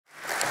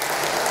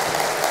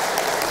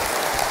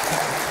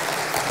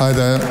Hi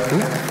there.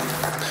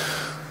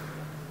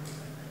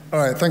 All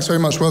right, thanks very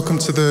much. Welcome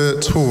to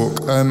the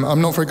talk.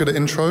 I'm not very good at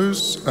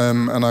intros,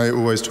 and I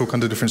always talk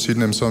under different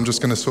pseudonyms, so I'm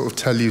just going to sort of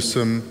tell you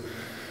some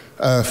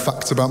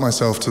facts about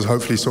myself to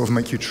hopefully sort of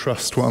make you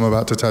trust what I'm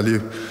about to tell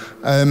you.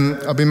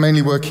 I've been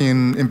mainly working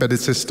in embedded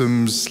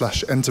systems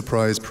 /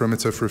 enterprise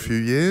perimeter for a few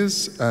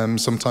years,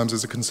 sometimes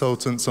as a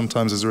consultant,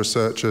 sometimes as a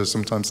researcher,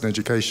 sometimes in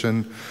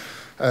education.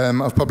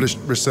 I've published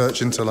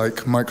research into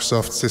like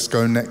Microsoft,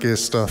 Cisco, Netgear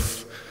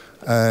stuff,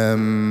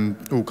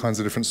 all kinds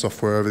of different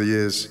software over the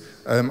years.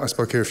 I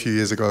spoke here a few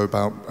years ago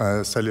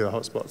about cellular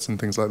hotspots and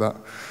things like that.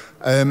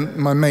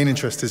 My main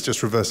interest is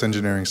just reverse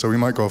engineering, so we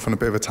might go off on a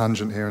bit of a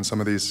tangent here in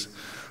some of these.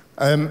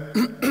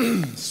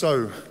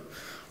 So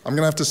I'm going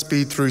to have to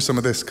speed through some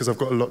of this because I've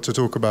got a lot to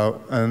talk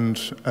about, and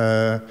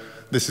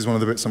this is one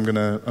of the bits I'm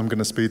going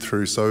to speed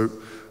through. So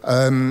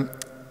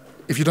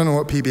if you don't know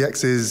what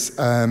PBX is,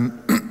 a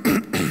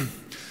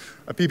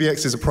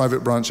PBX is a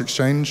private branch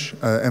exchange,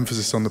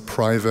 emphasis on the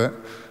private.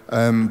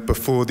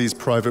 Before these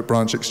private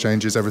branch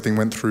exchanges, everything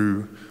went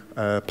through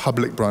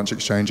public branch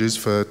exchanges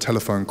for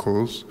telephone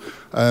calls.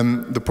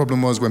 The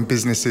problem was when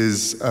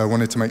businesses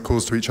wanted to make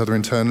calls to each other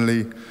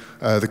internally,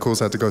 the calls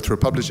had to go through a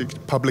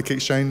public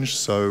exchange,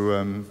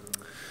 so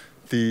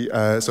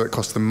so it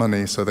cost them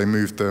money, so they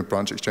moved the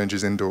branch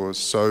exchanges indoors.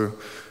 So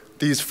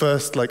these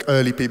first like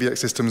early PBX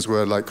systems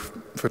were like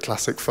for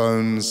classic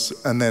phones,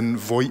 and then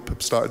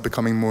VoIP started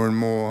becoming more and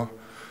more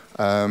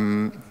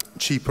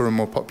cheaper and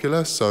more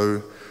popular.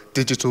 So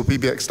digital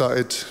PBX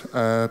started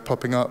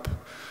popping up,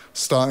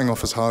 starting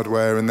off as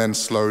hardware, and then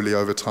slowly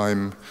over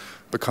time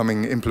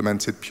becoming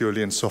implemented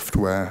purely in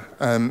software.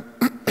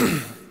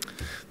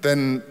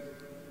 Then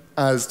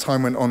as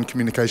time went on,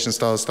 communication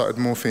styles started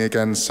morphing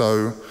again,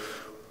 so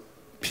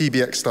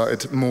PBX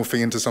started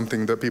morphing into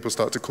something that people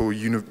start to call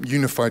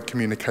unified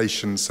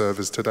communication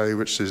servers today,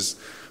 which is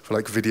for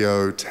like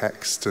video,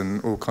 text,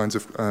 and all kinds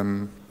of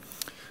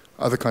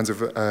other kinds of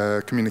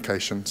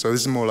communication. So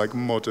this is more like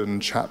modern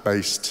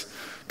chat-based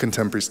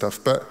contemporary stuff.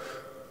 But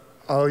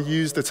I'll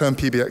use the term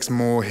PBX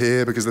more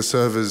here because the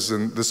servers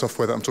and the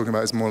software that I'm talking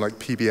about is more like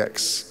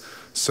PBX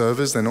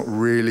servers. They're not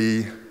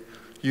really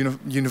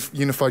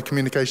unified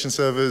communication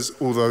servers,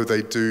 although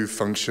they do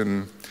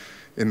function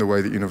in the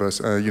way that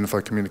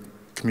unified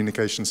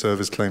communication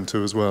servers claim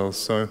to as well.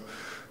 So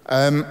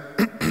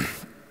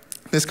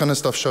this kind of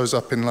stuff shows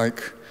up in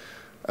like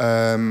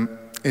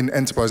in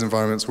enterprise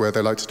environments where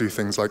they like to do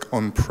things like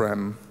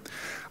on-prem.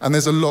 And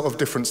there's a lot of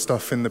different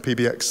stuff in the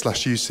PBX /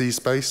 UC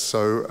space.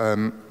 So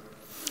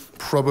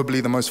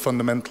probably the most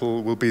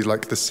fundamental will be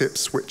like the SIP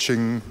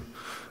switching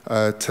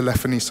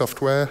telephony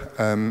software.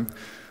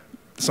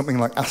 Something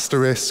like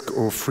Asterisk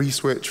or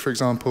FreeSwitch, for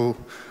example.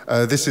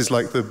 This is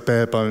like the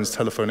bare bones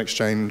telephone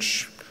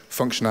exchange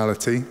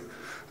functionality.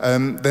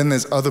 Then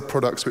there's other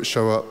products which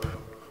show up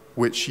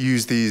which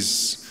use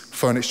these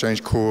phone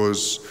exchange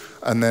cores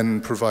and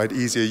then provide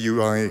easier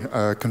UI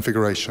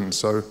configuration.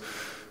 So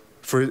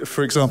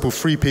for example,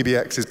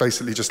 FreePBX is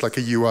basically just like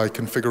a UI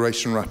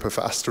configuration wrapper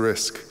for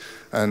Asterisk,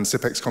 and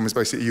SIPXCOM is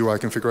basically a UI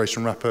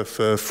configuration wrapper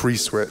for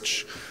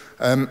FreeSwitch.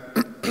 And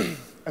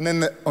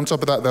then on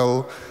top of that,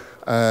 they'll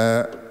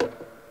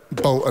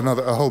bolt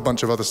a whole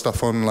bunch of other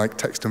stuff on, like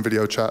text and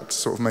video chat, to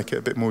sort of make it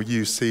a bit more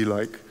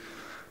UC-like.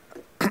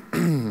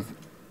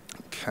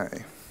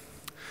 Okay.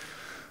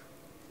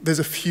 There's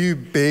a few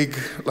big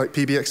like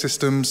PBX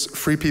systems.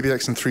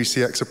 FreePBX and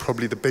 3CX are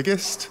probably the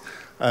biggest,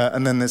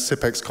 and then there's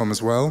SIPXCOM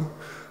as well.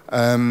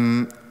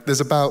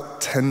 There's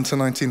about 10 to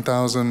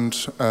 19,000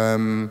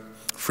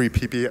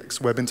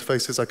 FreePBX web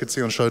interfaces I could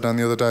see on Showdown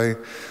the other day.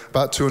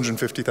 About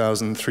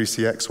 250,000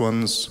 3CX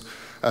ones.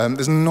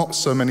 There's not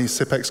so many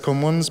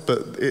SIPXCOM ones,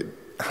 but it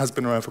has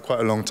been around for quite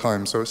a long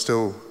time, so it's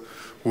still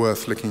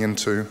worth looking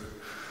into.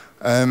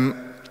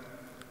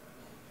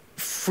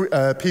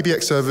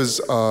 PBX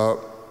servers are,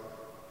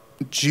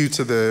 due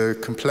to the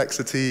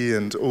complexity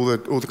and all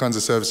the kinds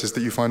of services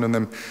that you find on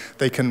them,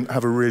 they can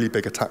have a really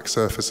big attack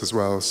surface as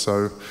well.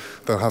 So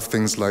they'll have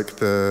things like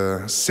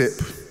the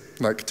SIP,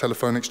 like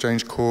telephone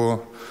exchange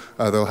core.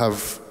 They'll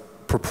have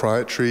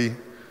proprietary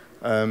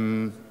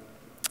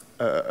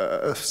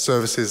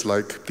services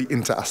like the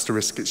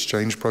inter-asterisk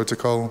exchange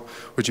protocol,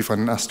 which you find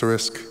in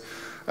Asterisk.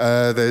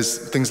 There's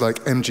things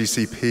like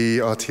MGCP,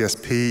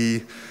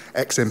 RTSP,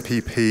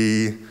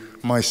 XMPP,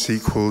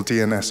 MySQL,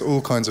 DNS,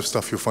 all kinds of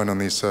stuff you'll find on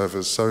these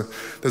servers. So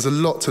there's a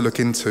lot to look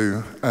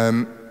into.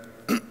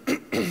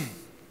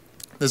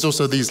 There's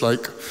also these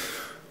like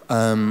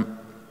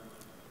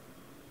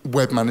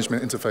web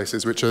management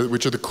interfaces, which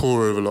are the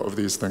core of a lot of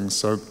these things.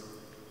 So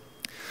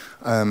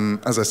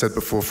as I said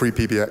before,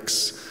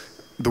 FreePBX,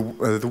 the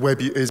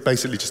web is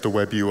basically just a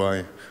web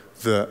UI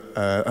that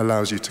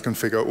allows you to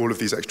configure all of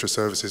these extra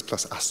services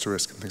plus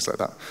Asterisk and things like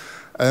that.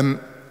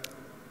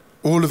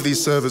 All of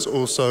these servers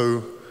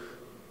also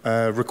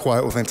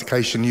require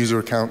authentication user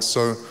accounts,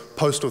 so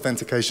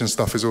post-authentication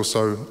stuff is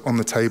also on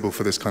the table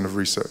for this kind of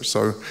research.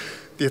 So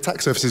the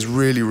attack surface is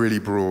really, really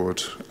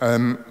broad.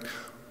 I'm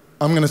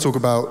going to talk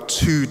about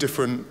two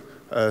different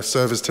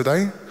servers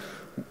today.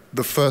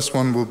 The first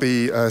one will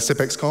be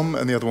SIPXCOM,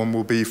 and the other one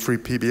will be free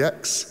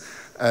PBX.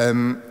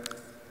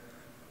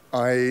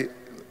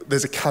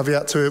 There's a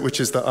caveat to it, which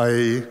is that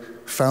I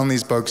found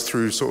these bugs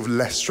through sort of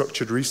less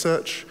structured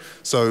research.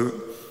 So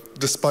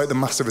despite the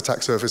massive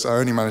attack surface, I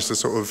only managed to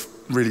sort of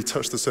really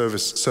touch the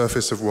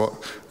surface of what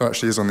there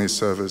actually is on these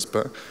servers.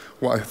 But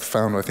what I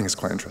found, I think, is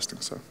quite interesting.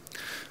 So,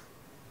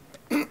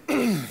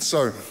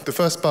 so the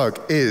first bug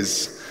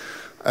is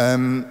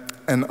an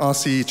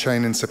RCE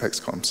chain in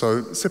SIPXCOM.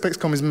 So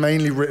SIPXCOM is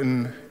mainly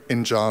written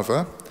in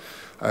Java.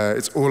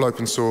 It's all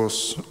open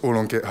source, all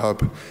on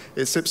GitHub.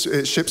 It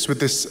ships with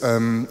this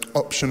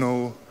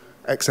optional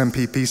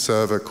XMPP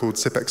server called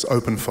SIPX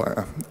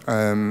OpenFire.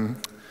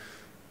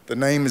 The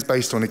name is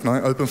based on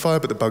Ignite OpenFire,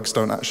 but the bugs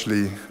don't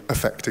actually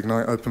affect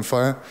Ignite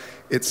OpenFire.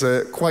 It's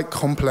a quite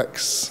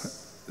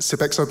complex,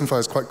 SIPX OpenFire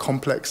is quite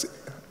complex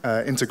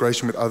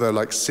integration with other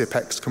like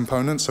SIPX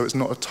components, so it's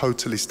not a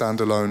totally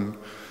standalone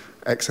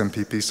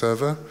XMPP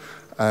server.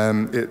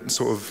 It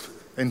sort of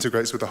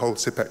integrates with the whole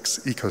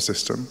SIPX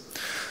ecosystem.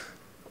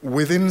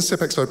 Within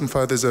SIPX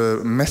OpenFire, there's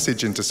a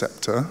message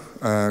interceptor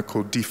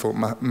called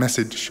default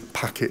message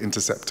packet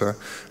interceptor,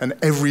 and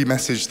every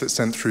message that's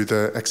sent through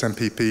the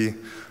XMPP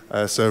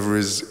server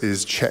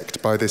is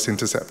checked by this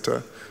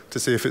interceptor to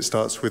see if it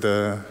starts with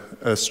a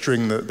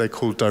string that they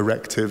call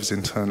directives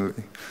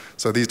internally.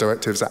 So these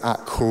directives are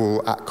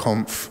 @call,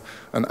 @conf,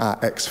 and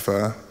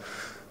 @exfer.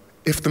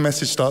 If the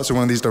message starts with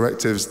one of these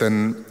directives,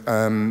 then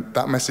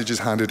that message is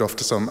handed off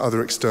to some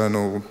other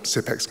external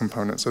SIPX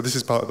component. So this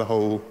is part of the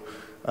whole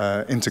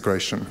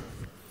integration.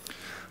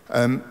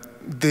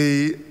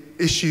 The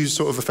issues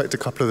sort of affect a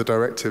couple of the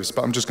directives,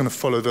 but I'm just going to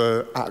follow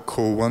the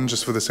 @call one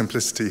just for the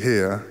simplicity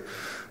here.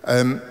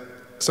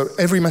 So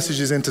every message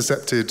is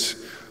intercepted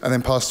and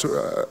then passed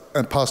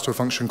to a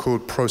function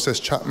called process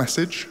chat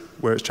message,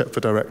 where it's checked for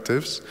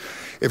directives.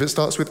 If it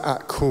starts with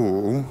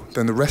 @call,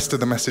 then the rest of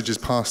the message is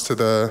passed to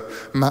the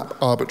map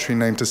arbitrary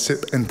name to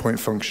SIP endpoint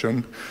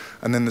function,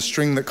 and then the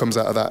string that comes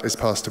out of that is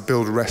passed to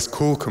build rest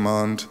call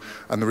command,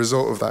 and the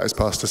result of that is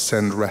passed to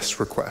send rest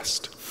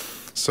request.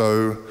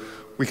 So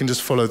we can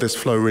just follow this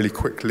flow really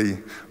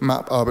quickly.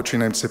 Map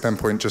arbitrary name to SIP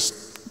endpoint just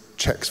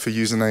checks for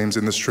usernames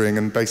in the string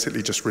and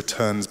basically just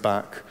returns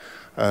back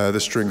the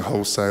string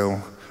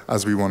wholesale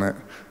as we want it,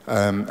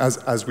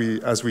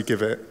 as we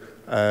give it,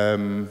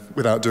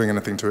 without doing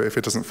anything to it if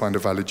it doesn't find a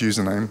valid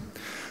username.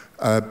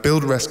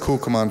 Build rest call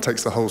command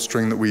takes the whole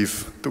string that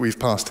we've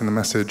passed in the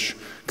message,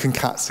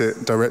 concats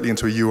it directly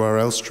into a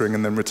URL string,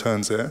 and then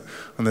returns it.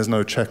 And there's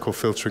no check or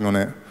filtering on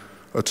it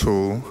at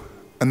all.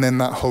 And then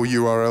that whole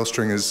URL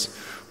string is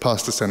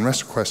passed to send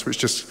rest request, which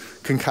just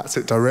concats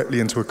it directly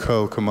into a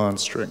curl command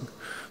string.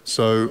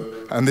 So,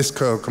 and this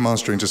curl command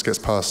string just gets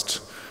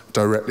passed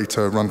directly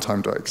to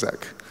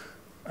runtime.exec.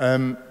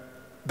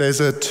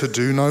 There's a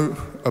to-do note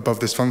above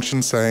this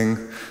function saying,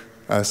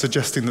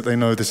 suggesting that they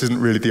know this isn't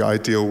really the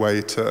ideal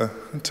way to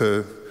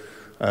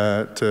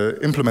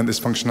implement this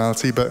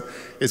functionality, but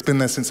it's been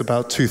there since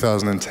about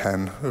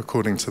 2010,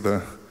 according to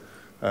the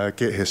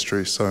Git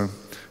history. So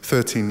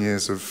 13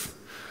 years of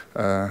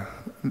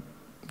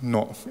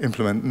not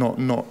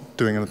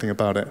doing anything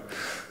about it.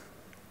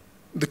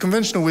 The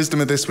conventional wisdom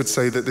of this would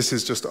say that this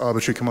is just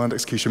arbitrary command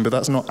execution, but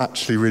that's not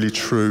actually really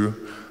true.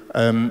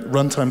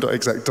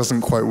 Runtime.exec doesn't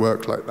quite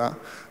work like that.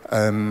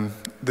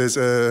 There's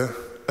an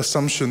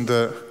assumption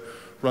that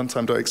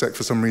runtime.exec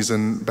for some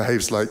reason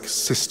behaves like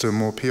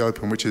system or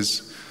popen, which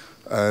is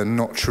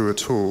not true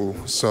at all.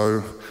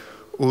 So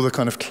all the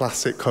kind of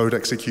classic code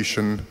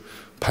execution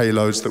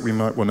payloads that we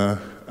might want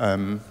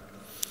to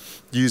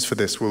use for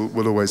this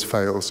will always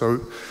fail.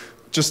 So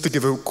just to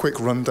give a quick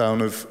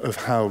rundown of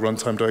how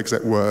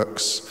runtime.exec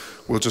works,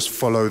 we'll just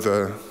follow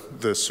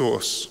the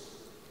source.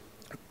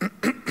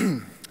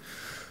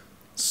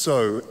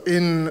 So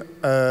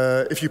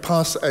if you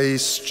pass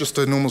just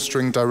a normal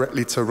string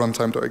directly to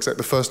runtime.exec,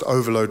 the first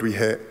overload we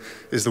hit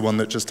is the one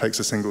that just takes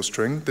a single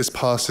string. This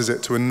passes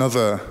it to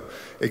another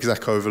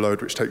exec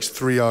overload, which takes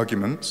 3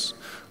 arguments,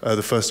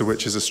 the first of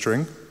which is a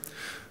string.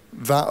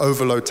 That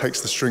overload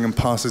takes the string and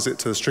passes it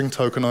to the string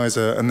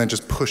tokenizer, and then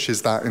just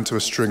pushes that into a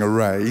string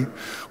array,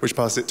 which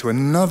passes it to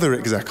another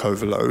exec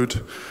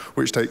overload,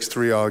 which takes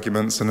 3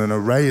 arguments and an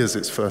array as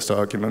its first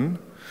argument.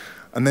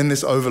 And then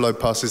this overload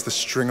passes the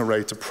string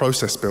array to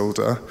process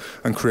builder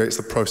and creates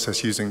the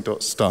process using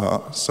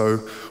 .start. So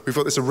we've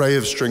got this array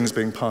of strings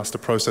being passed to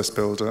process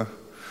builder.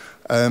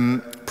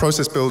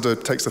 Process builder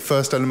takes the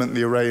first element of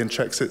the array and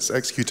checks its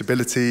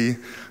executability,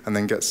 and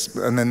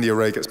then the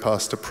array gets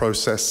passed to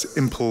process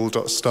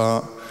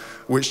impl.start,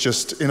 which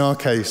just, in our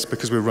case,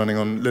 because we're running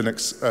on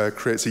Linux,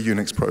 creates a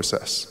Unix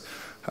process.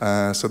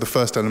 So the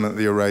first element of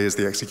the array is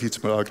the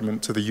executable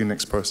argument to the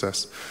Unix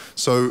process.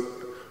 So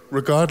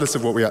regardless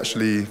of what we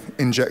actually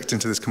inject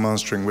into this command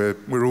string,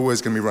 we're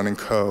always going to be running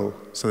curl.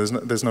 So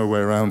there's no way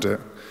around it.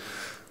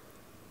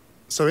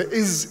 So it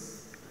is.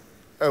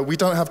 We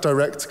don't have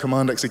direct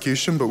command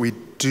execution, but we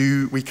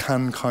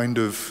can kind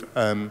of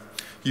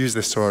use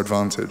this to our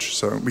advantage.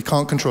 So we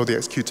can't control the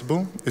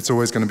executable. It's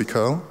always going to be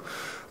curl.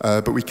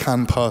 But we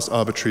can pass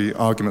arbitrary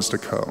arguments to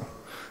curl.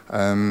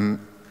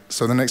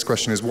 So the next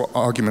question is, what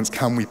arguments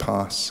can we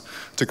pass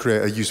to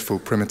create a useful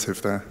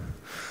primitive there?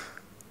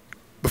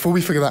 Before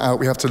we figure that out,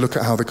 we have to look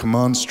at how the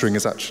command string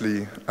is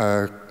actually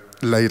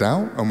laid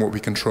out and what we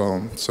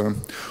control. So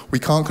we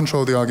can't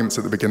control the arguments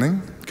at the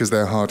beginning because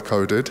they're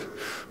hard-coded,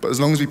 but as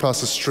long as we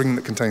pass a string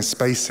that contains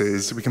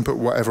spaces, we can put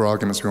whatever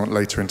arguments we want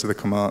later into the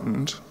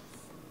command.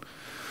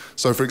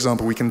 So for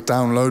example, we can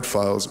download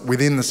files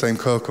within the same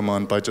curl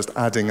command by just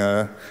adding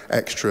a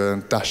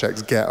extra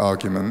 -x get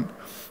argument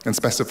and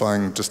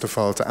specifying just a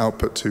file to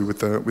output to with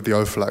the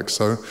O flag.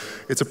 So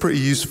it's a pretty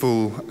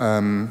useful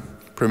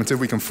primitive.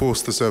 We can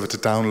force the server to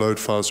download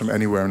files from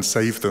anywhere and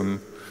save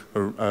them,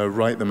 or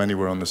write them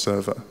anywhere on the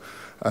server.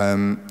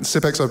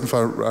 SIPX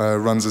OpenFire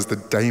runs as the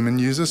daemon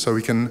user, so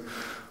we can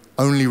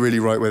only really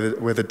write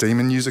where the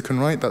daemon user can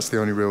write. That's the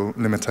only real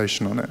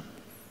limitation on it.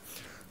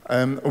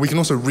 We can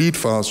also read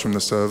files from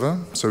the server,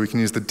 so we can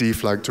use the D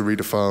flag to read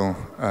a file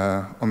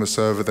on the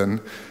server,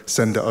 then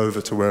send it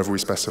over to wherever we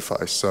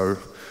specify. So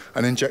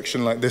an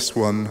injection like this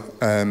one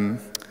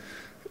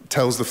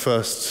tells the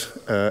first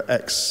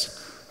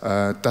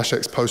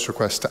 -x post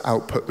request to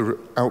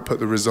output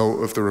the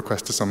result of the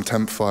request to some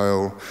temp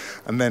file,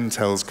 and then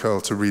tells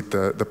curl to read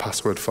the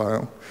password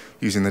file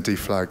using the D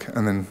flag,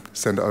 and then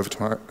send it over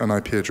to an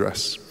IP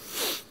address.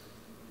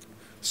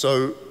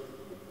 So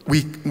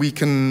we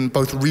can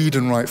both read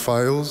and write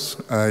files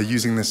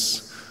using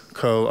this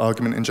curl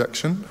argument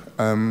injection.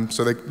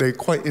 So they're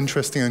quite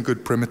interesting and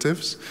good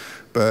primitives,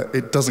 but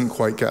it doesn't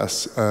quite get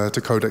us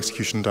to code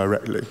execution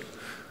directly.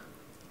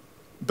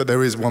 But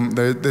there's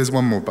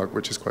one more bug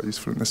which is quite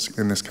useful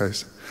in this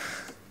case.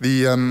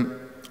 The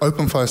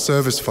OpenFire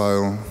service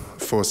file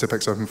for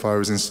SIPX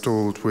OpenFire is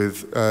installed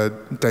with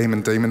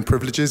daemon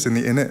privileges in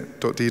the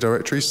init.d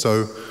directory.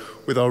 So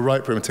with our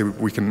write primitive,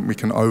 we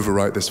can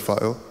overwrite this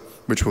file,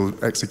 which will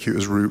execute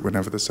as root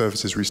whenever the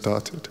service is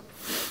restarted.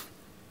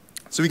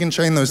 So we can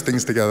chain those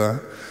things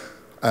together.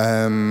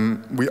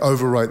 We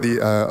overwrite the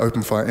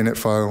OpenFire init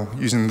file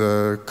using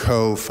the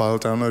curl file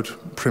download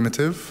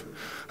primitive,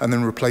 and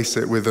then replace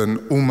it with an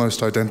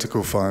almost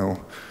identical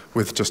file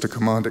with just a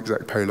command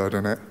exec payload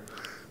in it.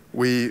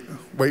 We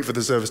wait for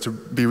the service to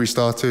be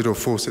restarted or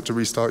force it to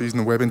restart using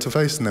the web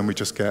interface, and then we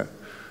just get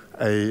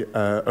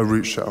a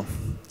root shell.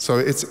 So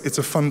it's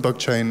a fun bug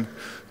chain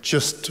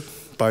just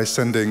by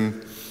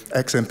sending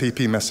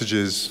XMPP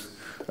messages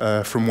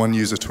from one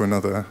user to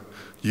another.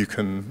 You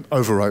can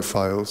overwrite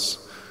files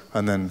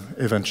and then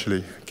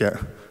eventually get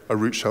a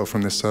root shell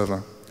from this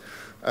server.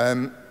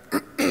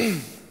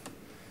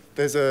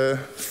 There's a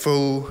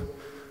full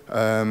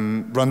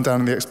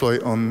rundown of the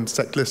exploit on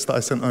SecList that I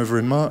sent over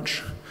in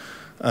March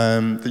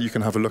that you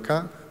can have a look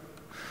at.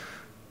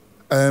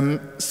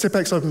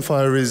 SIPX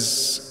OpenFire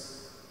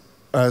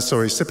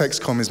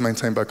SIPXCom is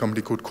maintained by a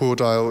company called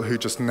Cordial, who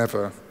just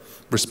never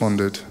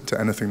responded to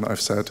anything that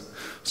I've said.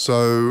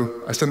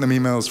 So I sent them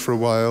emails for a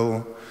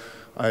while.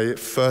 I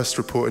first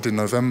reported in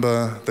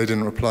November. They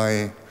didn't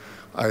reply.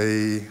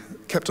 I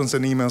kept on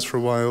sending emails for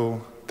a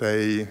while.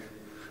 They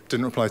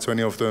didn't reply to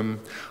any of them.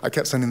 I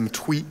kept sending them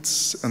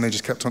tweets, and they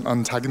just kept on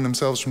untagging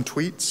themselves from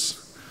tweets.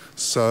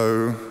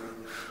 So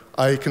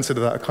I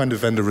consider that a kind of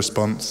vendor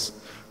response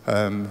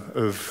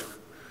of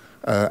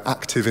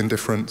active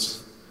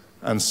indifference.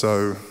 And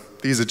so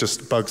these are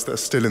just bugs that are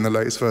still in the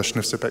latest version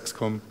of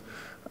SIPXCom.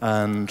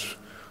 And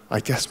I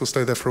guess we'll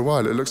stay there for a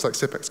while. It looks like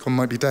SIPXCom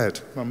might be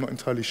dead. I'm not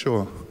entirely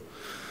sure.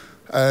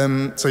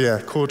 So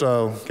yeah,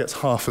 Cordial gets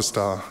half a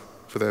star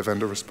for their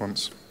vendor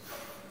response.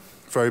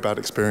 Very bad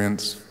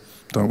experience.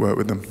 Don't work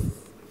with them.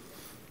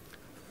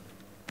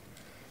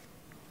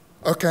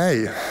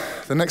 Okay,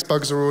 the next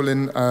bugs are all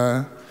in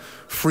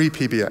free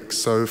PBX.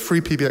 So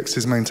free PBX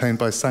is maintained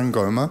by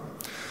Sangoma.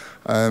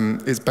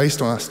 It's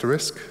based on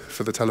Asterisk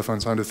for the telephone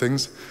side of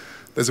things.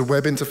 There's a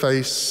web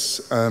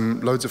interface,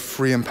 loads of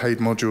free and paid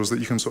modules that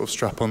you can sort of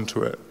strap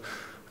onto it.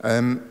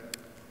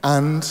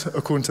 And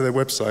according to their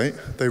website,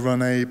 they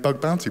run a bug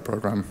bounty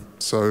program.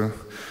 So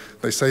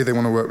they say they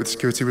want to work with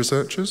security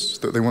researchers,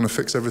 that they want to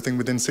fix everything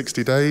within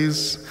 60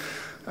 days.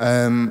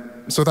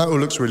 So that all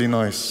looks really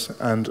nice.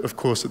 And of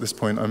course, at this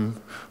point,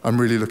 I'm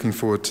really looking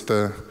forward to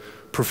the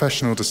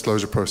professional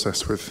disclosure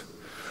process with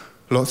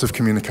lots of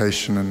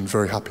communication and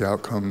very happy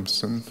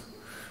outcomes and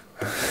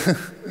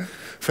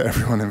for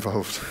everyone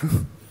involved.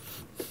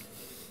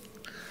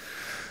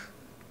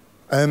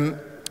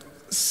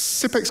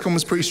 SIPXCom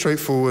was pretty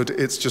straightforward.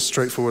 It's just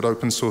straightforward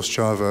open source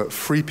Java.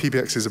 Free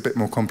PBX is a bit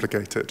more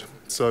complicated.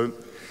 So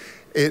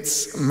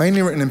it's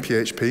mainly written in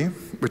PHP,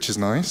 which is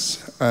nice.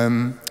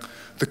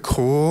 The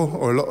core,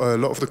 or a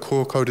lot of the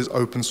core code is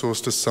open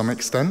source to some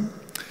extent.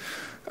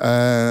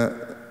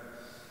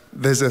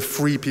 There's a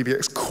free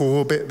PBX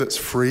core bit that's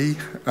free,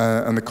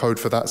 and the code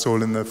for that's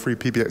all in the free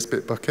PBX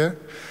bit bucket.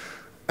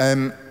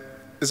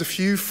 There's a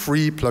few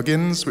free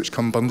plugins which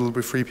come bundled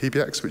with free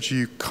PBX, which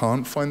you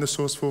can't find the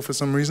source for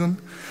some reason.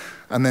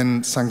 And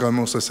then Sangoma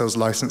also sells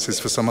licenses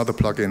for some other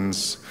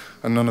plugins,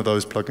 and none of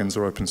those plugins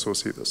are open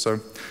source either. So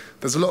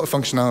there's a lot of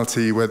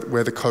functionality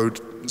where the code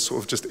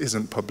sort of just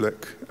isn't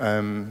public,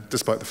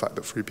 despite the fact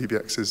that free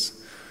PBX is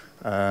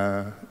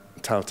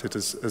touted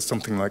as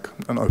something like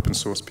an open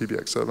source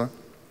PBX server.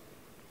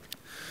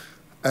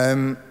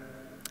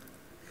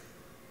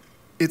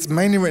 It's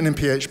mainly written in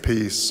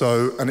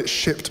PHP, and it's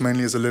shipped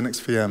mainly as a Linux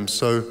VM.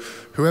 So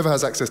whoever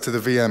has access to the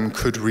VM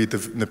could read the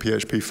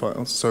PHP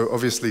files. So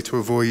obviously, to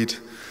avoid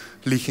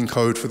leaking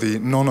code for the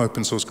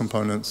non-open source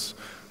components,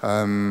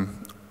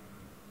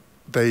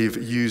 they've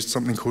used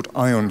something called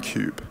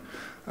IonCube.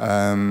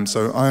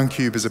 So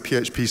IonCube is a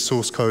PHP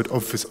source code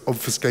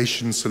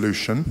obfuscation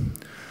solution.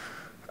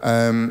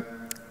 The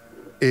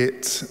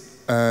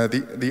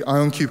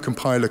IonCube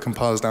compiler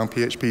compiles down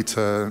PHP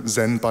to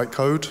Zen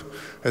bytecode,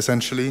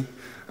 essentially,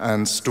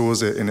 and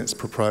stores it in its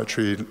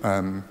proprietary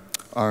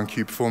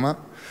IonCube format.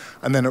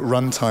 And then at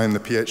runtime, the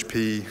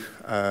PHP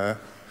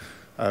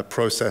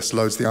process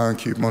loads the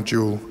IonCube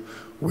module,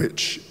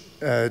 which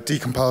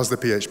decompiles the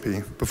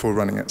PHP before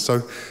running it.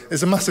 So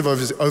it's a massive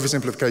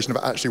oversimplification of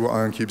actually what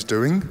IonCube's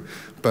doing,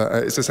 but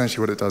it's essentially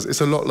what it does.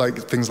 It's a lot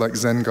like things like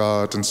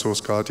ZenGuard and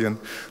Source Guardian.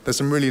 There's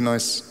some really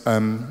nice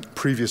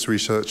previous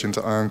research into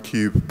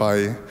IonCube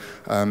by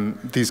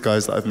these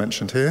guys that I've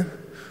mentioned here,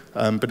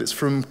 but it's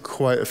from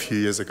quite a few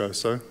years ago.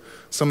 So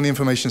some of the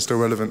information is still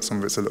relevant, some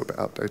of it's a little bit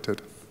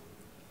outdated.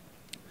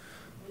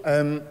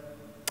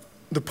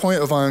 The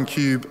point of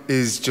IonCube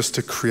is just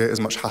to create as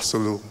much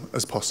hassle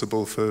as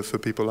possible for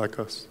people like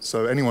us.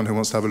 So anyone who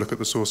wants to have a look at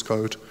the source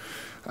code,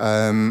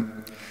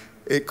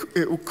 it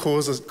will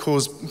cause us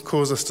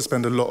to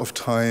spend a lot of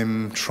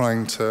time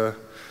trying to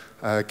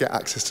get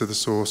access to the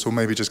source, or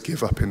maybe just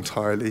give up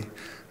entirely.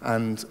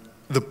 And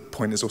the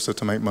point is also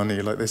to make money.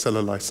 Like, they sell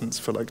a license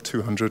for like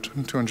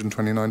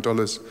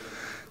 $229.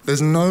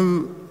 There's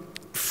no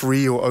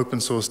free or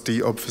open source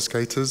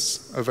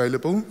deobfuscators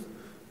available.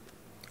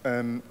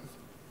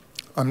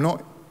 I'm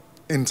not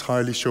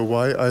entirely sure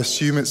why. I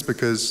assume it's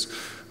because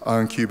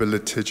IonCube are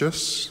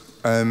litigious.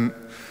 I'm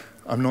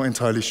not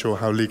entirely sure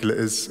how legal it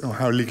is, or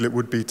how legal it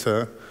would be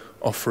to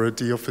offer a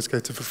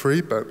deobfuscator for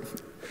free, but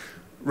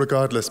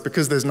regardless,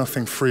 because there's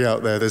nothing free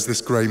out there, there's this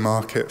grey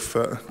market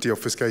for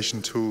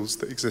deobfuscation tools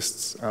that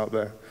exists out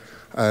there.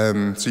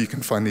 So you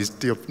can find these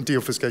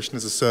deobfuscation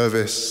as a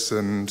service,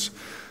 and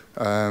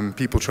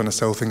people trying to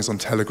sell things on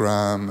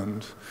Telegram,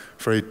 and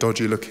very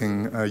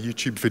dodgy-looking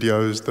YouTube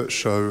videos that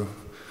show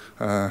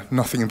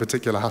nothing in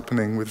particular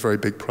happening with very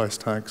big price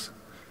tags.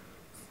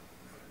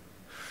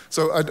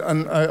 So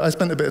I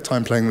spent a bit of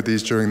time playing with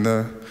these during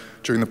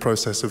the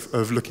process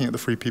of looking at the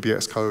free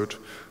PBX code.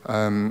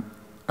 I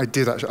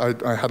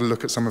had a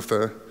look at some of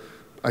the.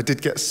 I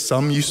did get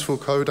some useful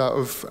code out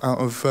of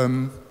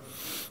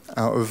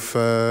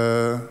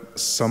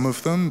some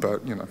of them,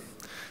 but you know,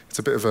 it's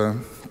a bit of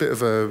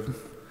a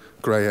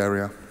grey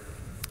area.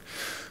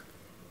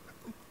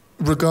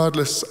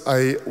 Regardless,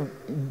 I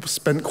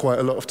spent quite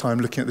a lot of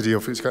time looking at the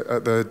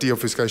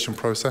deobfuscation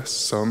process,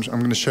 so I'm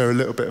going to share a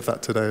little bit of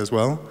that today as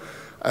well.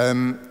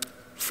 In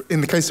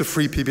the case of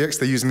free PBX,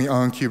 they're using the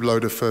IonCube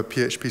loader for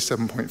PHP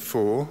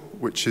 7.4,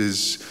 which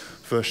is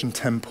version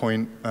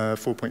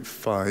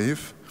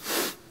 10.4.5.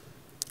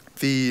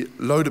 The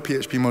loader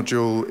PHP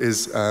module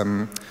is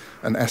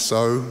an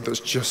SO that's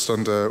just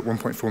under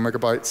 1.4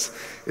 megabytes.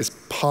 It's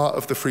part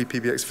of the free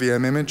PBX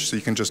VM image, so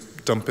you can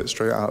just dump it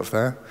straight out of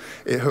there.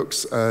 It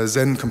hooks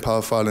Zen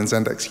compile file and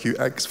Zen execute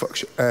X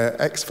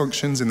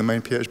functions in the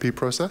main PHP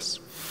process.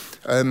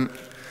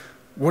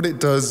 What it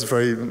does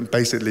very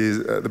basically is,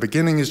 at the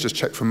beginning, is just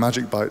check for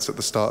magic bytes at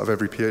the start of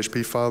every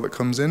PHP file that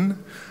comes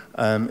in.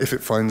 If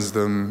it finds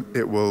them,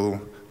 it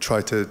will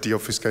try to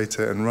deobfuscate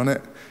it and run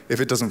it. If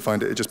it doesn't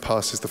find it, it just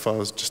passes the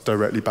files just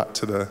directly back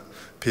to the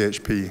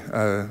PHP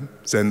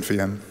Zen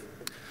VM.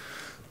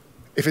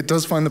 If it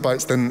does find the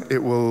bytes, then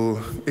it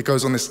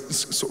goes on this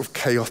sort of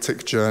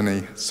chaotic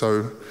journey.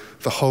 So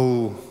the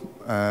whole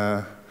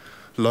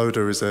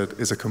loader is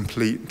a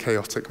complete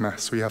chaotic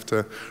mess. We have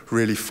to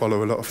really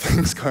follow a lot of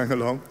things going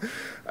along.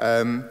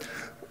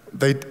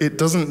 It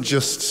doesn't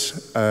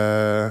just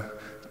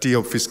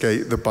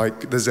deobfuscate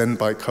the Zen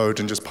bytecode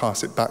and just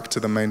pass it back to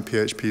the main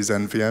PHP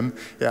Zen VM.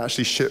 It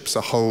actually ships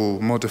a whole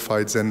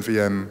modified Zen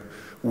VM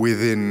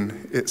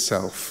within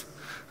itself.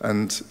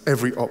 And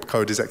every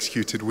opcode is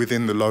executed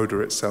within the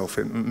loader itself.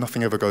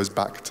 Nothing ever goes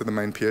back to the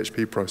main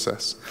PHP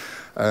process.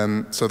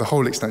 So the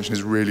whole extension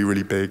is really,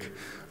 really big,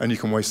 and you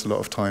can waste a lot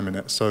of time in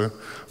it. So I'm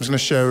just going to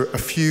share a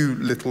few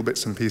little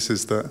bits and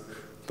pieces that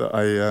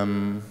I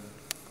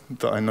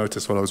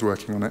noticed while I was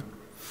working on it.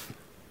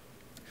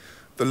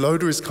 The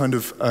loader is kind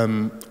of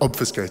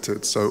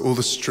obfuscated, so all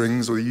the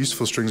strings, or the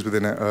useful strings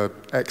within it, are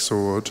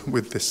XORed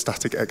with this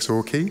static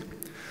XOR key.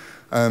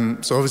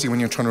 So obviously when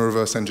you're trying to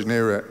reverse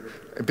engineer it,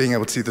 being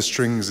able to see the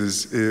strings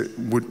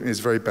is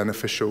very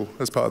beneficial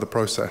as part of the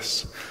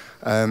process.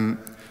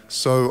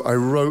 So I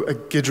wrote a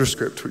Ghidra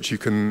script which you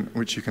can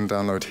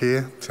download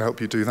here to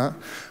help you do that.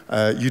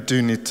 You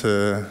do need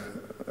to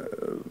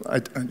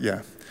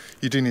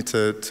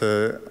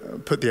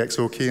put the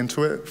XOR key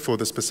into it for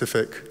the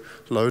specific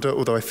loader,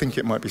 although I think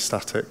it might be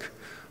static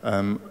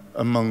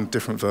among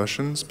different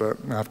versions, but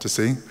I have to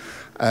see.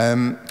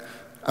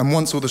 And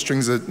once all the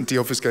strings are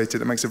deobfuscated,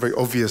 it makes it very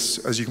obvious,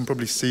 as you can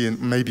probably see, and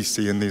maybe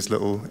see in these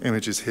little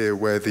images here,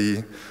 where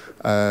the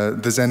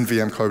Zend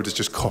VM code is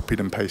just copied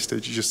and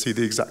pasted. You just see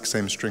the exact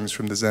same strings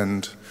from the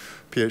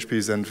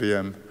PHP Zend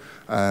VM,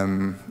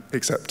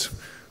 except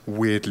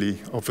weirdly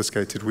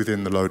obfuscated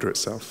within the loader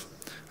itself.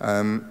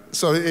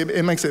 So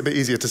it makes it a bit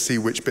easier to see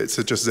which bits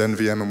are just Zend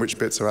VM and which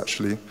bits are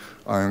actually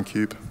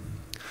IonCube.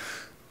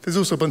 There's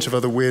also a bunch of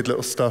other weird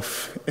little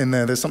stuff in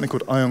there. There's something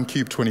called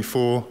IonCube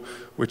 24,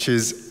 which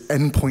is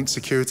endpoint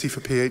security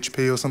for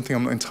PHP or something.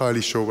 I'm not entirely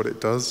sure what it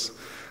does.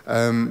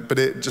 But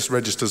it just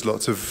registers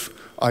lots of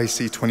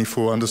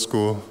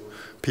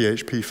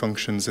IC24_PHP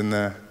functions in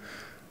there.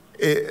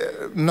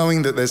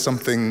 Knowing that there's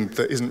something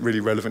that isn't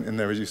really relevant in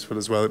there is useful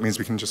as well. It means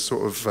we can just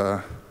sort of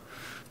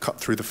cut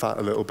through the fat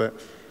a little bit.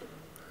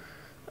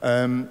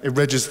 It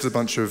registers a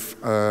bunch of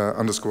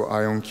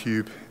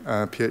 _IonCube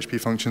PHP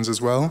functions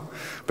as well.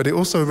 But it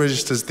also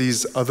registers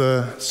these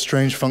other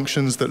strange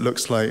functions that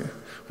looks like,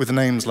 with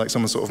names like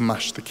someone sort of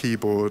mashed the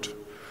keyboard.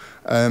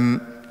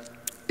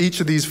 Each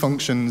of these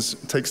functions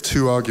takes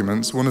 2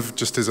 arguments. One of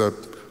just is a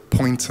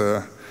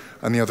pointer,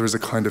 and the other is a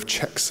kind of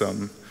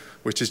checksum,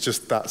 which is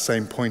just that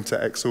same pointer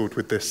XORed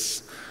with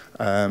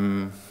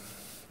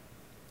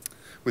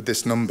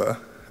this number.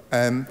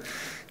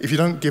 If you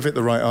don't give it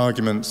the right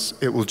arguments,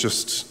 it will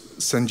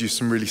just send you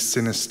some really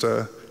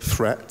sinister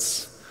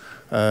threats.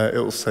 It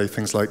will say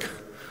things like,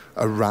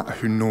 a rat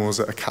who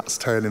gnaws at a cat's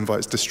tail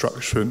invites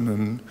destruction,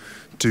 and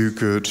do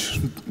good,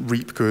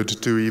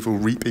 do evil,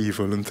 reap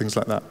evil, and things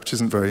like that, which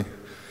isn't very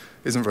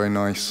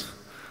nice.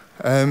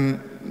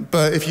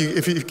 But if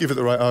you give it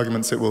the right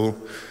arguments, it will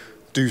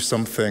do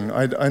something.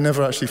 I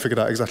never actually figured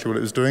out exactly what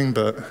it was doing,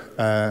 but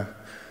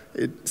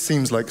it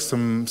seems like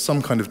some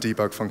kind of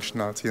debug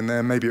functionality in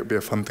there. Maybe it would be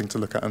a fun thing to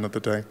look at another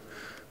day.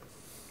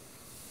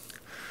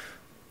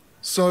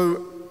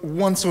 So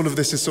once all of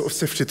this is sort of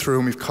sifted through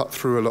and we've cut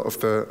through a lot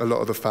of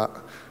the fat,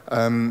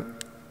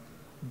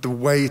 the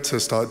way to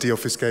start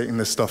deobfuscating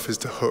this stuff is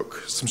to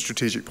hook some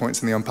strategic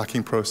points in the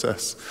unpacking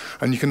process.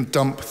 And you can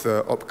dump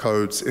the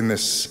opcodes in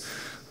this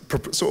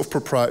sort of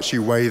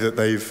proprietary way that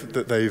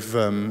they've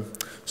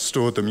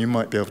stored them. You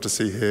might be able to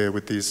see here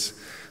with these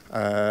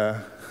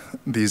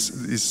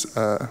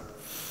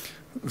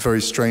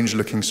very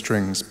strange-looking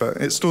strings, but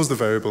it stores the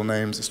variable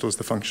names, it stores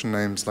the function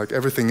names. Like,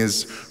 everything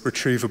is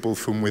retrievable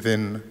from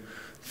within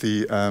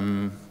the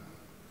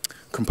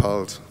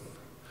compiled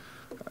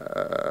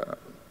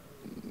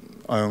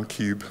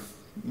IonCube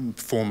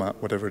format,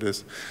 whatever it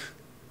is.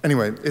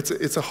 Anyway,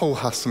 it's a whole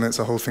hassle, and it's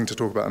a whole thing to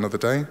talk about another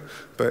day,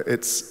 but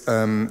it's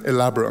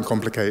elaborate and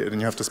complicated,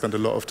 and you have to spend a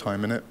lot of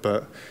time in it,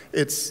 but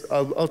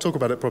I'll talk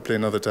about it properly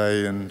another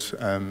day,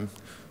 and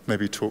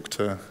maybe talk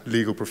to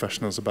legal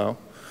professionals about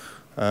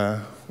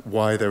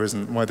why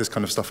this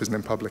kind of stuff isn't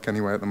in public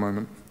anyway at the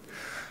moment.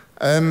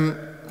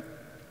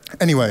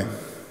 Anyway,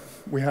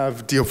 we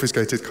have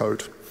deobfuscated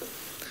code.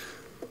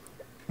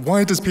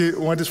 Why does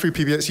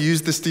FreePBX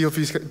use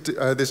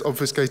this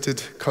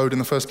obfuscated code in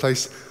the first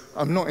place?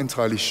 I'm not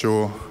entirely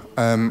sure.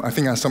 I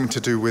think it has something to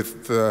do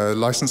with the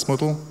license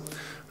model.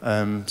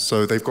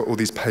 So they've got all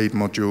these paid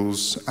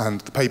modules,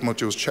 and the paid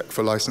modules check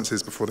for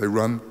licenses before they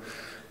run.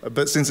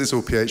 But since it's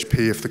all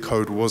PHP, if the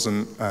code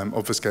wasn't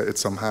obfuscated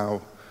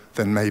somehow,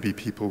 then maybe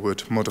people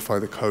would modify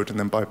the code and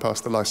then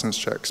bypass the license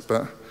checks.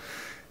 But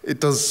it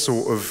does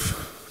sort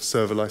of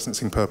serve a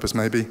licensing purpose,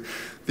 maybe.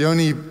 The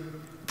only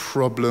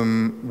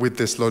problem with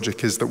this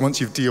logic is that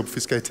once you've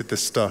deobfuscated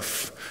this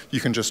stuff, you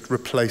can just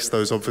replace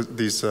these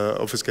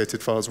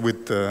obfuscated files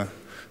with the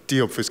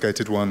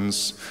deobfuscated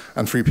ones,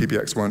 and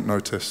FreePBX won't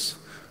notice.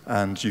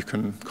 And you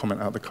can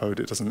comment out the code.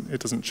 It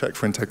doesn't check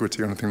for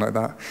integrity or anything like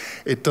that.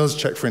 It does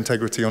check for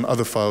integrity on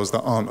other files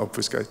that aren't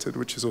obfuscated,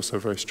 which is also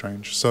very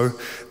strange. So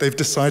they've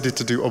decided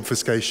to do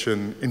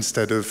obfuscation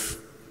instead of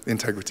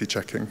integrity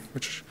checking,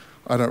 which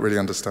I don't really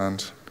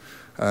understand.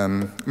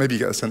 Maybe you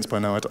get a sense by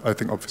now. I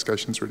think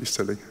obfuscation is really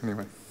silly.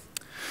 Anyway.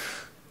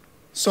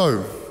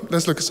 So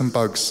let's look at some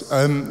bugs.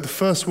 The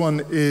first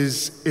one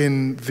is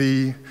in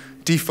the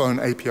dphone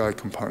API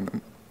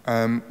component.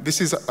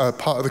 This is a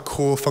part of the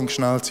core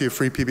functionality of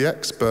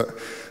FreePBX, but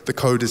the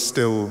code is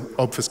still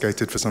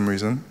obfuscated for some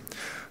reason.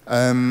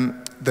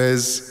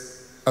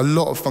 There's a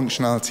lot of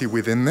functionality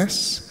within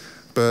this,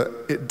 but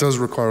it does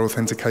require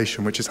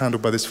authentication, which is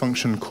handled by this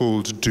function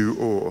called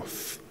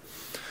doauth.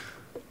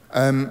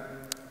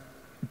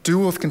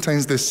 Doauth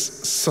contains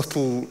this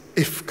subtle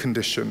if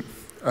condition,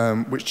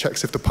 which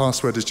checks if the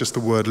password is just the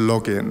word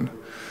login.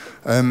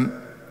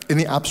 In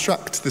the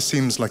abstract, this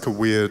seems like a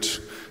weird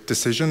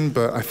decision,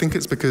 but I think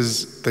it's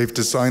because they've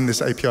designed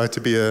this API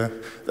to be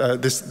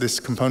this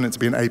component to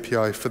be an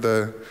API for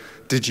the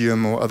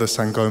Digium or other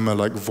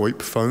Sangoma-like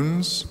VoIP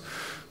phones.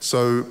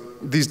 So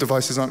these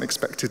devices aren't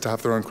expected to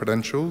have their own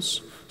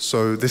credentials.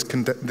 So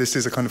this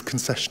is a kind of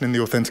concession in the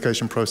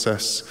authentication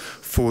process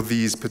for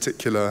these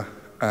particular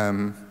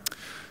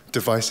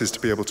devices to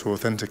be able to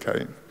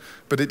authenticate.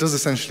 But it does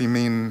essentially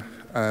mean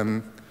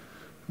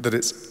that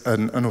it's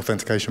an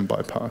authentication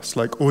bypass.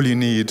 Like, all you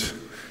need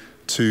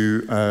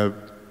to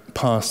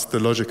parse the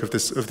logic of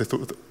this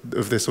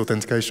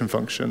authentication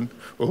function,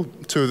 well,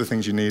 two of the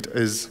things you need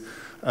is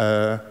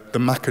the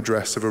MAC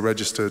address of a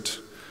registered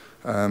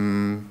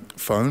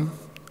phone,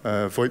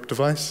 VoIP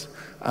device,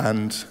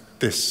 and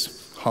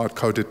this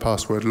hard-coded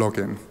password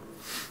login.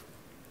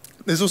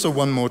 There's also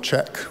one more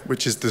check,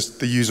 which is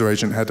the user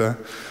agent header.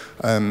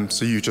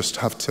 So you just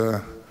have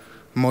to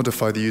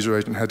modify the user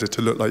agent header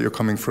to look like you're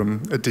coming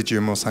from a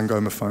Digium or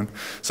Sangoma phone.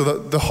 So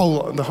the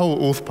whole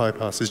auth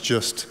bypass is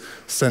just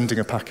sending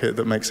a packet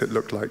that makes it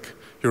look like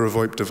you're a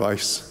VoIP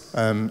device.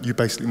 You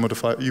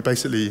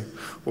basically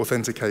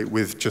authenticate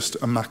with just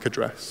a MAC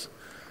address.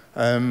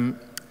 And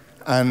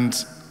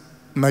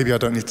maybe I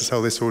don't need to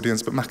tell this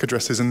audience, but MAC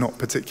addresses are not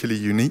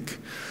particularly unique.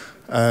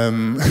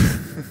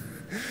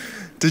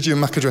 Digium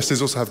MAC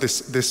addresses also have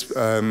this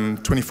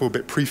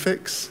 24-bit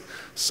prefix.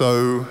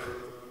 So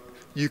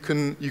you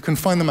can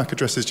find the MAC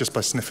addresses just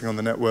by sniffing on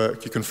the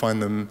network. You can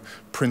find them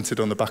printed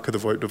on the back of the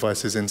VoIP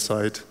devices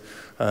inside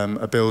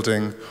a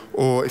building.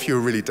 Or if you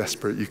were really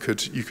desperate, you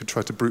could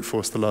try to brute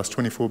force the last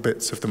 24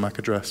 bits of the MAC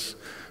address.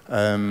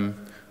 2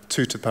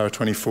 to the power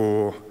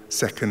 24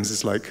 seconds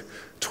is like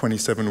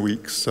 27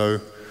 weeks. So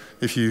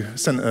if you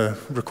sent a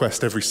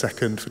request every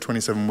second for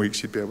 27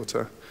 weeks, you'd be able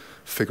to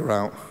figure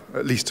out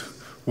at least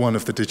one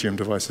of the Digium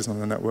devices on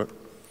the network.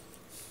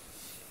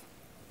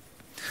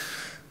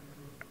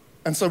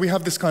 And so we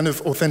have this kind of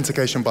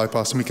authentication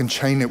bypass, and we can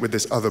chain it with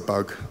this other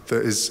bug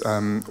that is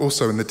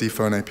also in the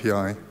dphone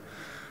API.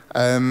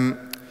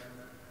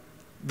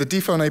 The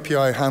dphone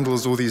API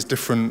handles all these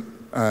different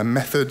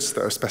methods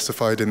that are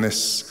specified in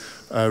this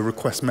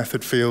request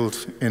method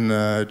field in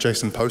a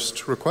JSON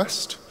post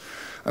request.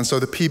 And so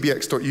the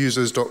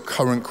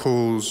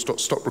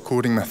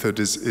pbx.users.currentCalls.stopRecording method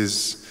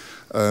is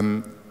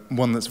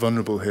one that's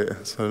vulnerable here.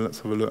 So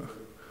let's have a look.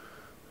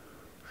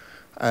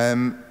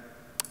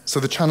 So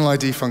the channel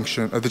ID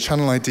function, the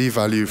channel ID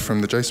value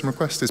from the JSON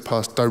request is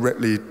passed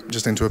directly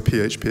just into a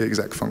PHP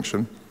exec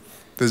function.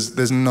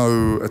 There's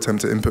no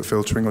attempt at input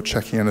filtering or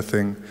checking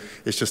anything.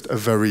 It's just a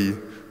very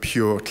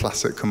pure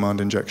classic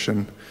command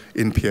injection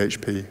in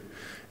PHP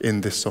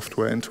in this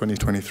software in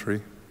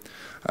 2023.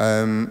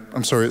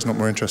 I'm sorry it's not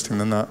more interesting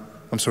than that.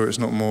 I'm sorry it's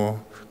not a more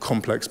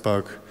complex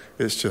bug.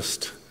 It's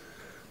just,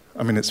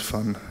 I mean, it's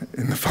fun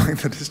in the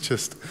fact that it's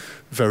just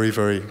very,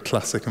 very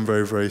classic and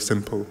very, very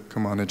simple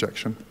command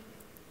injection.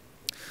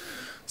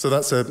 So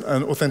that's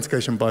an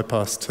authentication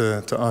bypass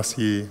to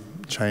RCE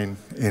chain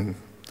in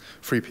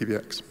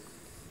FreePBX.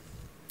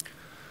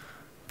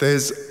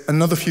 There's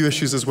another few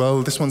issues as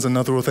well. This one's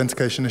another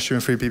authentication issue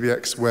in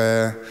FreePBX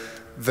where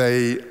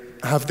they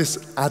have this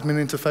admin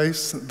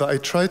interface that I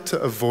tried to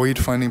avoid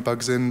finding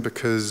bugs in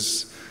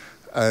because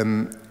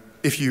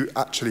if you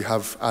actually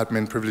have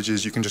admin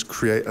privileges, you can just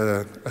create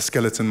a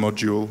skeleton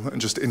module and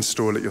just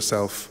install it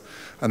yourself,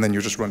 and then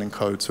you're just running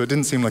code. So it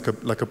didn't seem like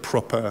a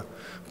proper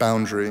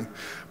boundary.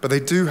 But they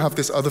do have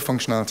this other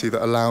functionality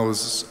that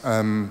allows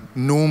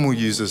normal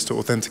users to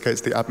authenticate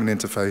to the admin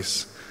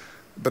interface,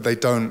 but they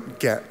don't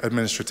get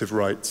administrative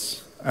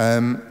rights.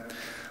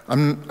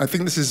 I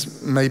think this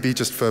is maybe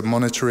just for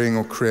monitoring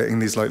or creating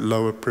these like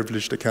lower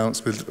privileged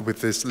accounts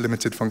with this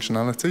limited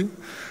functionality.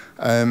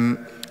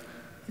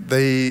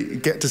 They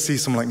get to see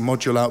some like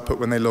module output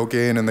when they log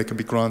in, and they can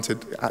be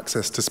granted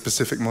access to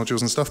specific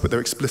modules and stuff, but they're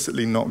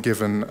explicitly not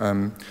given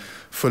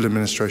full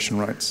administration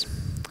rights.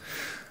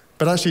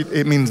 But actually,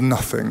 it means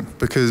nothing,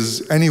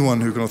 because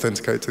anyone who can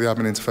authenticate to the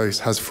admin interface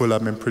has full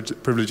admin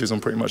privileges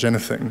on pretty much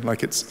anything.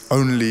 Like it's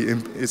only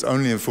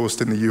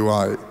enforced in the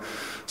UI.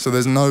 So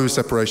there's no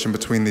separation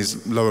between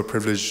these lower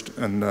privileged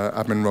and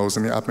admin roles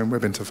in the admin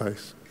web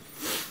interface.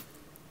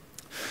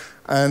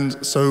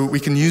 And so we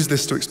can use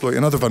this to exploit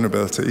another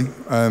vulnerability,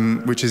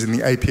 which is in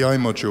the API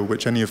module,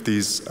 which any of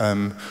these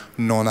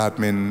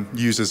non-admin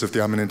users of the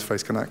admin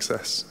interface can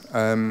access.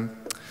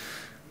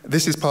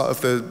 This is part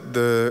of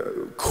the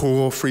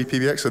core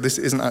FreePBX, so this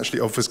isn't actually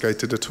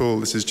obfuscated at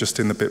all. This is just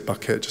in the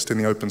Bitbucket, just in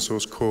the open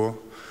source core.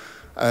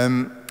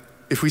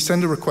 If we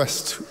send a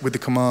request with the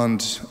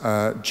command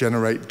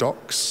generate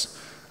docs,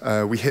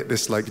 we hit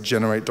this like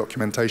generate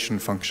documentation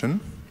function.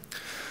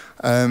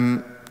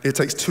 It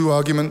takes 2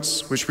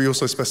 arguments, which we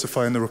also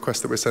specify in the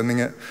request that we're sending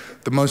it.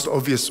 The most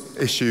obvious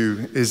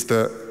issue is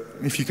that,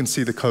 if you can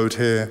see the code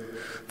here,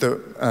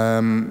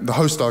 the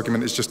host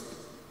argument is just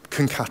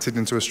concatenated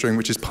into a string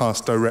which is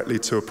passed directly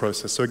to a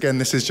process. So again,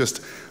 this is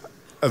just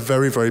a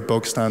very, very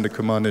bog standard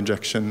command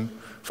injection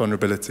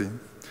vulnerability.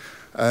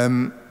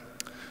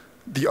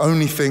 The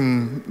only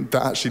thing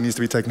that actually needs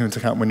to be taken into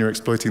account when you're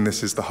exploiting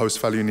this is the host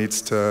value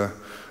needs to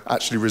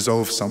actually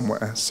resolve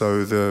somewhere.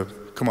 So the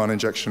command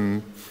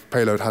injection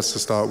payload has to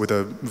start with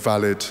a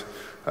valid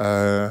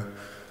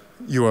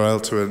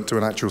URL to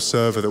an actual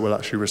server that will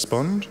actually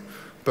respond.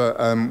 But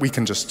we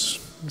can just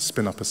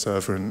spin up a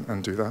server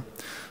and do that.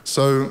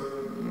 So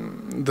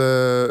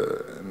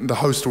the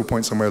host will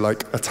point somewhere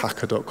like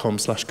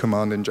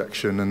attacker.com/command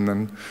injection and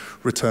then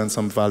return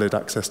some valid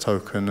access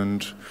token,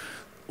 and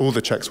all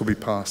the checks will be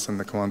passed and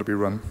the command will be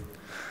run.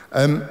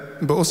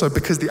 But also,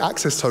 because the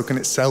access token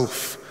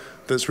itself,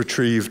 that's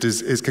retrieved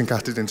is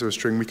concatenated into a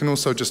string. We can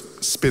also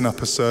just spin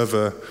up a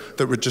server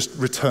that just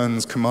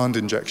returns command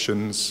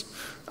injections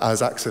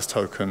as access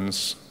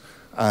tokens,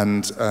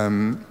 and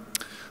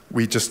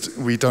we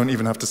don't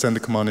even have to send the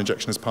command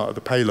injection as part of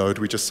the payload.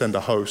 We just send a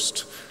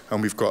host, and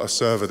we've got a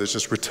server that's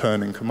just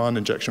returning command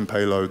injection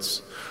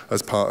payloads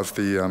as part of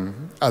the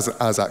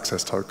as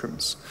access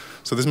tokens.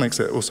 So this makes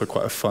it also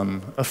quite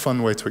a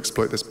fun way to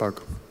exploit this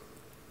bug.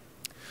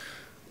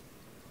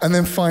 And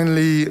then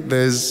finally,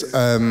 there's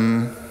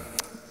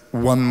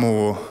one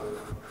more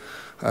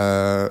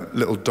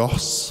little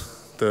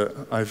DOS that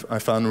I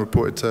found and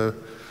reported to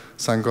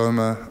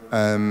Sangoma.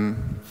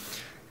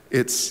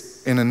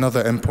 It's in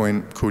another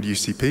endpoint called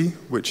UCP,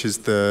 which is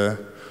the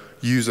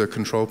user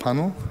control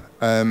panel.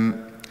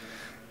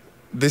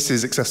 This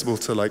is accessible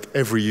to like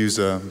every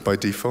user by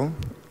default.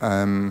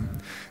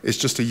 It's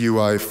just a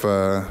UI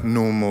for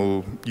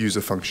normal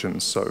user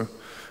functions, so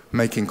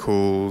making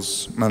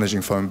calls,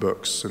 managing phone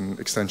books, and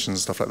extensions and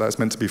stuff like that. It's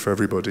meant to be for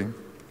everybody.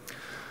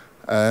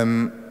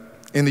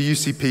 In the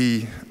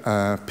UCP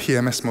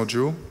PMS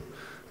module,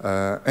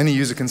 any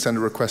user can send a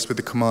request with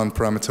the command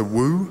parameter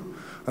woo,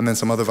 and then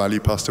some other value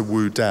passed to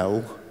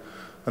woo-del.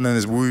 And then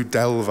this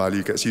woo-del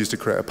value gets used to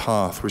create a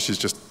path, which is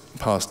just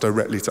passed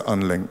directly to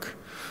unlink.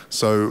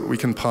 So we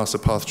can pass a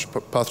path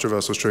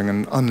traversal string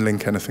and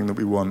unlink anything that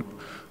we want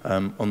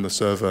on the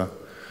server.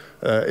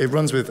 It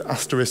runs with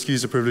asterisk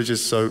user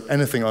privileges, so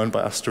anything owned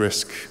by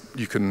asterisk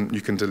you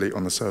can delete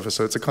on the server.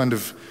 So it's a kind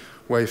of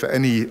way for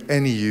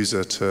any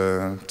user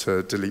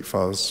to delete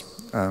files,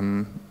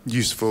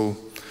 useful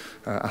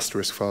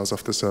asterisk files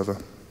off the server.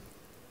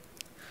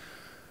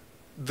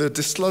 The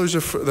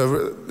disclosure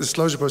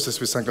process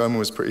with Sangoma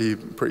was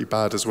pretty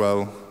bad as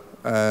well.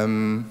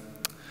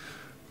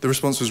 The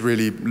response was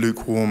really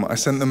lukewarm. I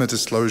sent them a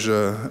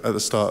disclosure at the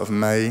start of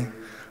May,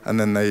 and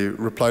then they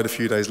replied a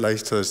few days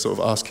later, sort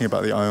of asking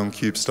about the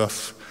IonCube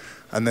stuff,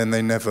 and then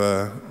they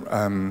never.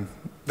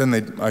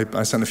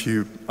 I sent a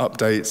few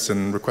updates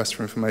and requests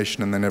for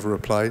information, and they never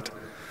replied.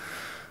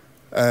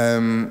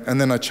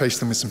 And then I chased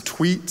them with some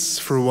tweets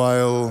for a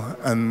while,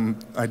 and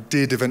I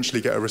did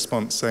eventually get a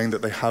response saying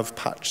that they have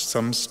patched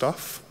some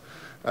stuff,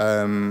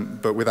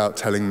 but without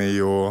telling me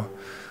or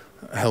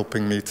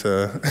helping me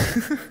to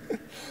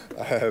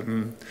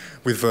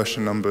with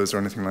version numbers or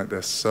anything like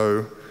this.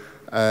 So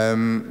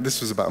this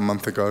was about a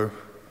month ago.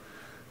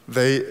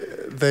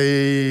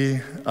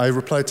 I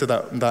replied to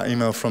that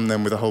email from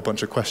them with a whole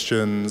bunch of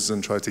questions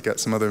and tried to get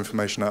some other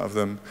information out of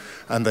them,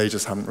 and they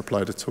just haven't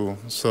replied at all.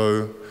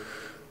 So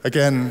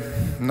again,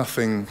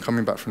 nothing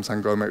coming back from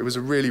Sangoma. It was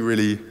a really,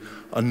 really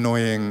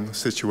annoying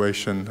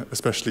situation,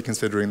 especially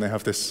considering they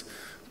have this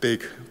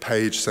big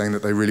page saying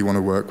that they really want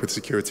to work with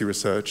security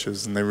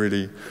researchers and they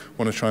really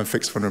want to try and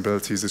fix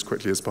vulnerabilities as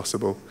quickly as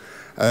possible.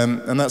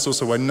 And that's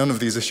also why none of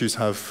these issues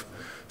have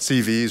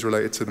CVEs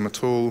related to them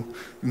at all.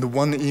 In the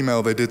one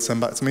email they did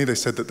send back to me, they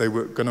said that they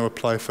were going to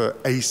apply for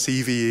a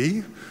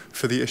CVE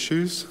for the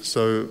issues.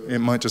 So it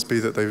might just be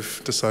that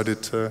they've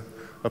decided to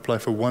apply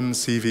for one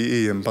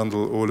CVE and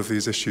bundle all of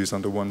these issues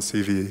under one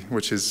CVE,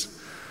 which is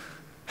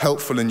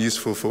helpful and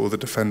useful for all the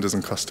defenders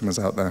and customers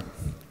out there.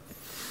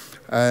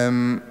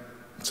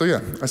 So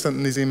yeah, I sent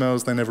them these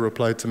emails, they never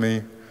replied to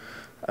me.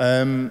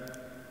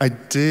 I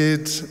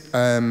did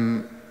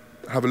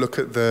have a look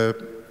at the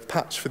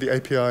patch for the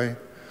API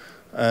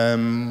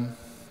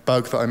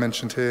bug that I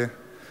mentioned here,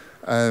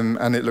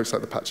 and it looks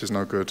like the patch is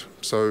no good.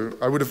 So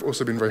I would have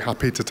also been very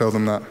happy to tell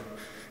them that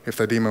if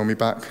they'd email me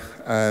back.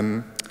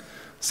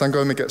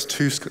 Sangoma gets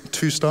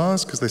two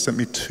stars because they sent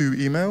me 2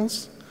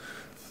 emails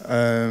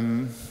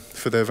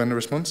for their vendor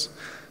response.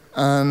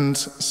 And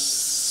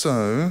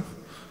so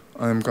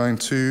I'm going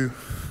to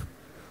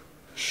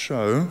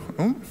show,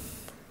 oh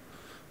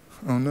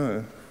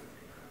no,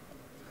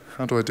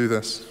 how do I do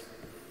this?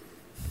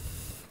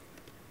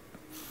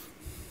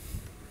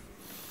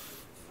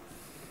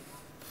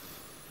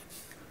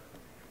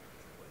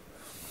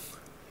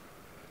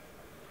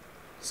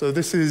 So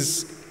this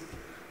is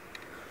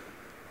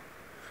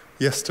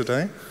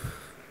yesterday.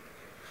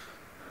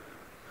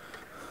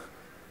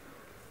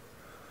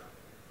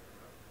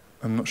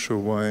 I'm not sure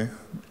why.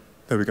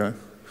 There we go.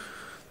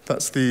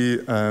 That's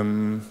the,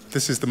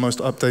 this is the most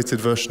updated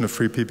version of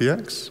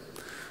FreePBX,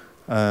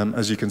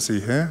 as you can see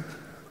here.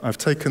 I've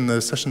taken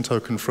the session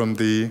token from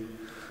the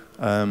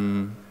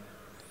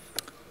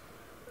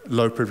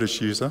low privileged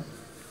user,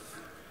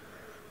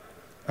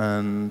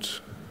 and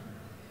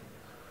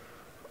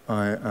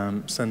I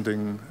am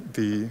sending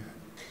the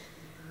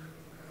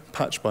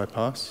patch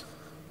bypass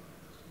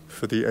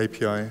for the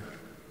API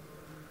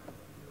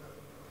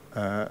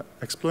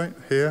exploit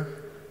here,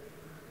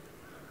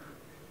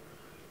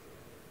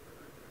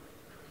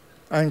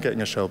 and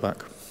getting a shell back.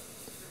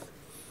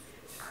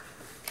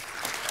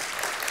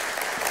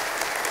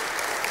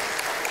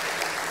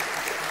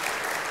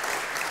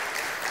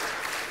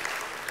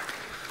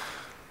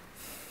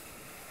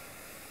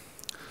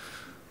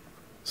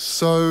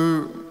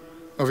 So,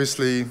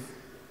 obviously,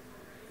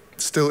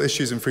 still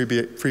issues in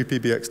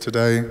FreePBX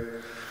today.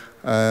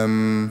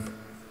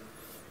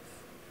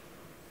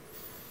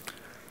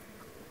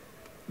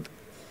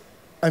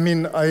 I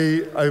mean,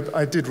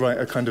 I did write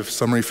a kind of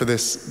summary for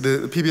this.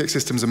 The PBX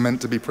systems are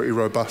meant to be pretty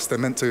robust. They're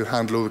meant to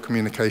handle all the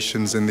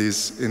communications in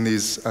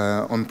these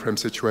on-prem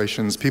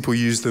situations. People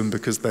use them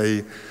because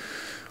they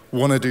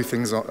want to do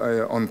things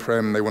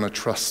on-prem. They want to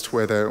trust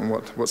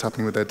what's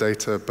happening with their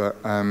data. But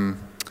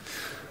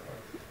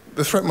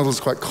the threat model is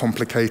quite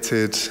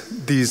complicated.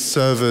 These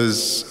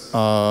servers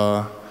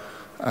are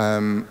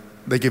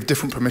they give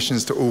different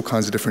permissions to all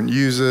kinds of different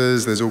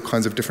users. There's all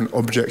kinds of different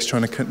objects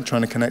trying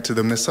to connect to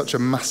them. There's such a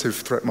massive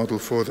threat model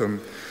for them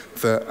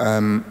that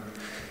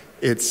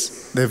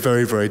they're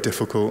very, very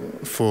difficult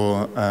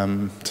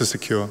to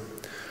secure.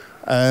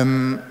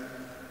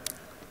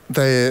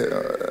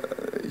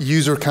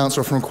 User accounts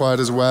are often required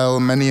as well.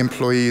 Many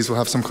employees will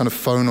have some kind of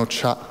phone or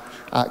chat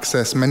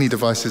access. Many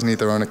devices need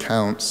their own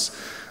accounts.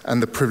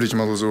 And the privilege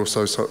models are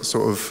also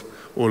sort of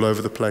all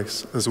over the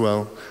place as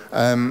well.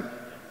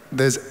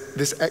 There's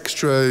this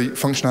extra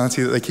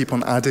functionality that they keep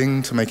on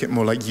adding to make it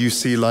more like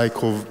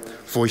UC-like, or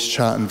voice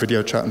chat and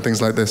video chat and things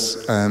like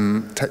this,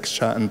 text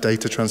chat and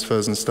data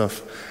transfers and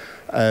stuff,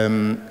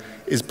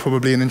 is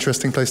probably an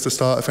interesting place to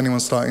start if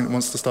anyone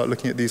wants to start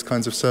looking at these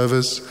kinds of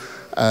servers.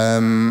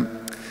 And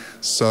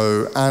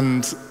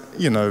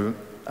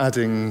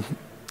adding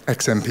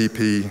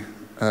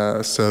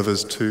XMPP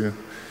servers to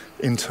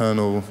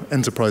internal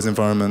enterprise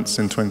environments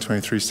in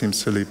 2023 seems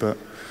silly, but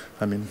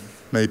I mean,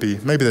 maybe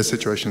there's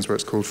situations where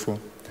it's called for.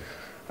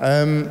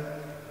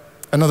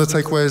 Another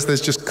takeaway is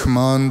there's just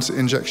command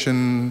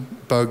injection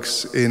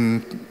bugs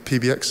in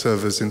PBX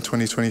servers in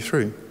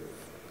 2023,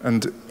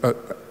 and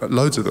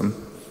loads of them.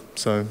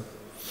 So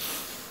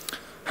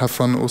have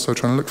fun also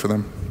trying to look for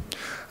them.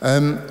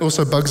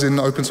 Also, bugs in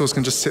open source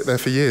can just sit there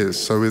for years.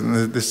 So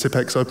the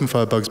SIPX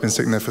OpenFire bug's been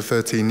sitting there for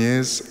 13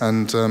 years,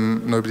 and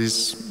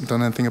nobody's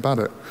done anything about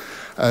it.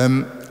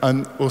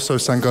 And also,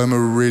 Sangoma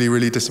were really,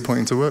 really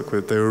disappointing to work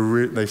with.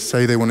 They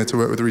say they wanted to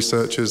work with the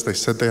researchers. They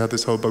said they had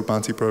this whole bug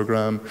bounty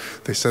program.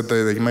 They said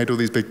they made all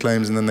these big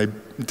claims, and then they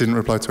didn't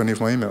reply to any of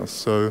my emails.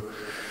 So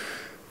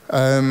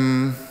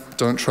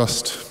don't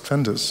trust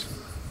vendors.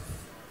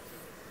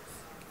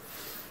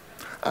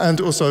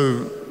 And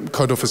also,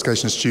 code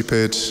obfuscation is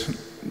stupid.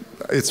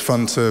 It's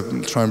fun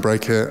to try and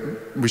break it.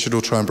 We should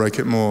all try and break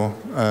it more.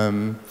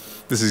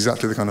 This is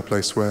exactly the kind of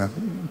place where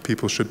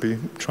people should be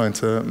trying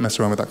to mess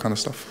around with that kind of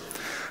stuff.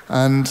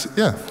 And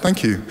yeah,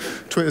 thank you.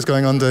 Twitter's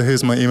going under.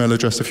 Here's my email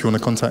address if you want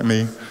to contact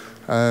me.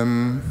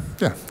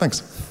 Yeah,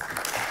 thanks.